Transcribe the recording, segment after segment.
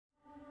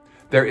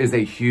There is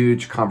a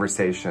huge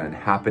conversation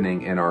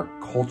happening in our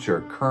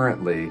culture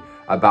currently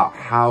about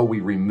how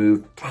we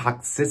remove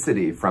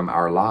toxicity from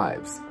our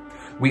lives.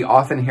 We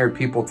often hear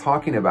people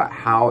talking about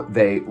how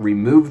they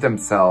remove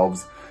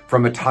themselves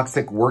from a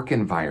toxic work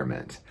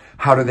environment.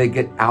 How do they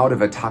get out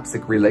of a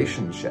toxic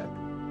relationship?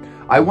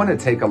 I want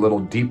to take a little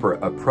deeper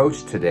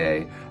approach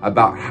today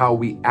about how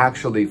we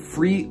actually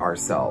free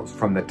ourselves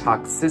from the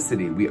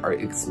toxicity we are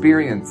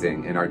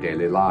experiencing in our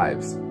daily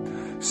lives.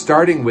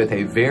 Starting with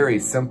a very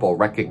simple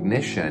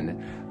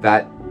recognition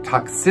that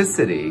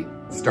toxicity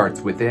starts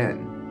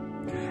within.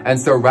 And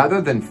so rather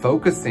than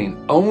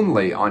focusing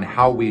only on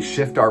how we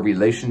shift our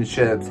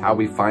relationships, how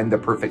we find the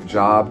perfect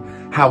job,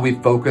 how we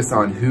focus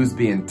on who's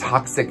being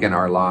toxic in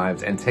our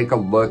lives, and take a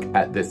look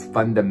at this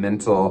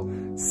fundamental,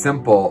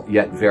 simple,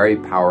 yet very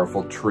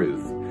powerful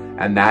truth.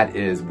 And that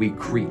is we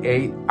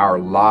create our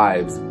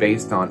lives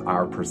based on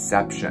our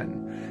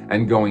perception.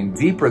 And going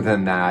deeper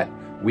than that,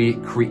 we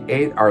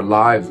create our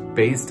lives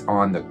based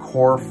on the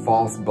core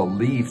false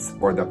beliefs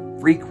or the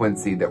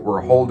frequency that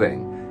we're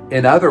holding.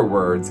 In other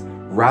words,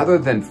 rather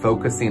than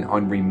focusing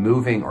on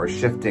removing or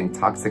shifting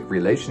toxic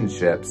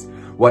relationships,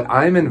 what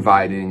I'm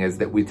inviting is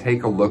that we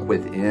take a look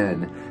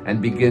within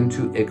and begin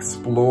to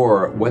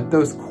explore what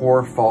those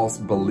core false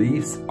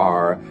beliefs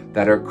are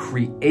that are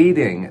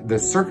creating the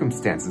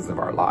circumstances of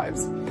our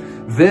lives.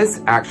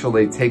 This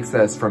actually takes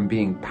us from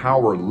being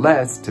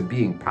powerless to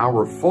being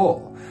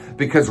powerful.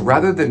 Because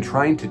rather than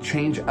trying to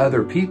change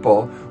other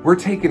people, we're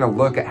taking a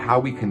look at how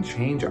we can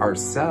change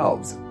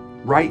ourselves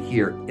right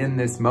here in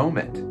this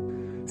moment.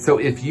 So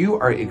if you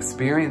are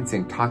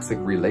experiencing toxic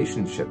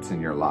relationships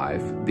in your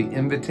life, the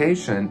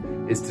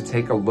invitation is to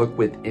take a look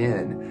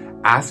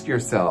within. Ask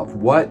yourself,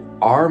 what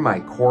are my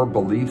core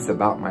beliefs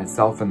about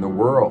myself and the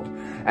world?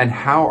 And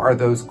how are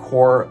those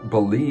core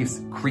beliefs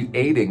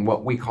creating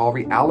what we call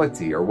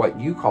reality or what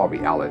you call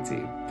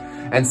reality?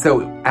 And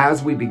so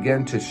as we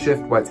begin to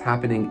shift what's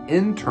happening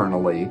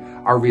internally,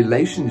 our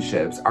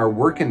relationships, our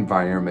work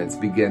environments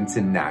begin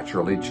to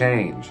naturally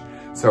change.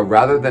 So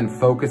rather than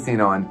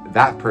focusing on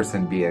that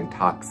person being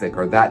toxic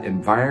or that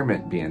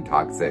environment being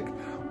toxic,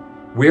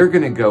 we're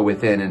going to go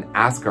within and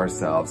ask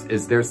ourselves,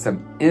 is there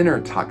some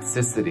inner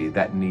toxicity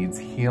that needs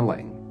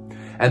healing?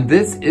 And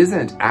this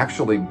isn't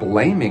actually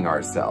blaming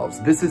ourselves.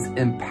 This is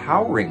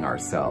empowering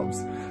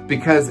ourselves,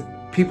 because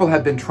people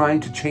have been trying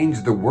to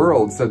change the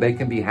world so they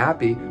can be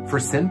happy for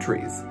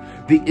centuries.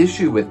 The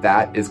issue with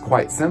that is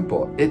quite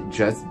simple. It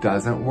just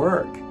doesn't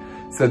work.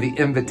 So the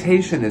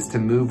invitation is to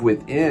move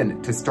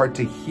within, to start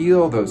to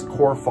heal those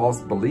core false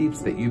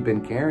beliefs that you've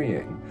been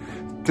carrying,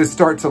 to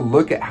start to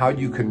look at how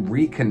you can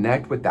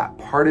reconnect with that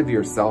part of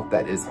yourself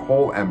that is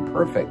whole and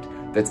perfect,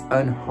 that's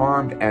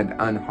unharmed and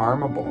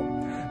unharmable.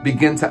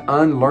 Begin to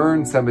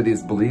unlearn some of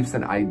these beliefs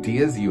and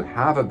ideas you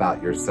have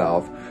about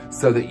yourself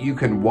so that you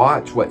can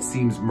watch what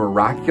seems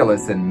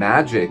miraculous and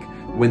magic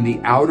when the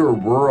outer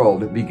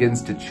world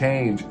begins to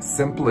change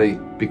simply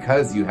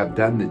because you have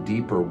done the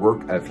deeper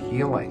work of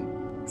healing.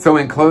 So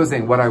in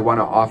closing, what I want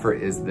to offer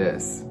is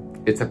this.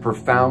 It's a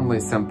profoundly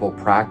simple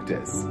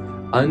practice.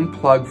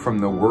 Unplug from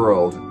the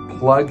world,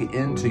 plug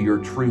into your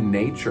true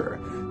nature,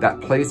 that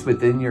place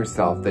within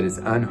yourself that is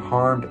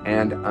unharmed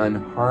and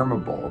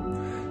unharmable.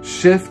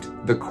 Shift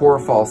the core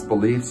false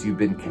beliefs you've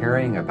been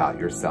carrying about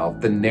yourself,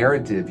 the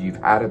narrative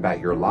you've had about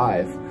your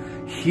life.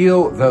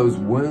 Heal those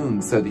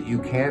wounds so that you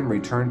can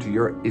return to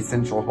your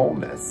essential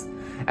wholeness.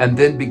 And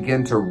then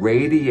begin to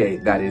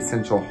radiate that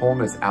essential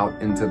wholeness out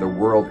into the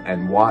world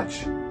and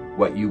watch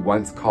what you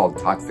once called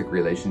toxic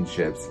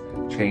relationships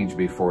change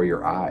before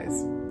your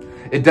eyes.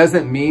 It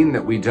doesn't mean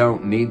that we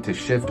don't need to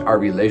shift our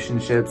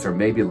relationships or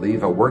maybe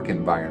leave a work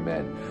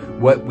environment.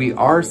 What we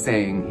are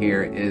saying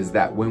here is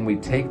that when we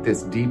take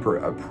this deeper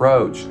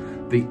approach,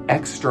 the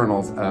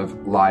externals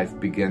of life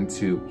begin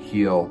to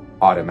heal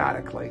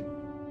automatically.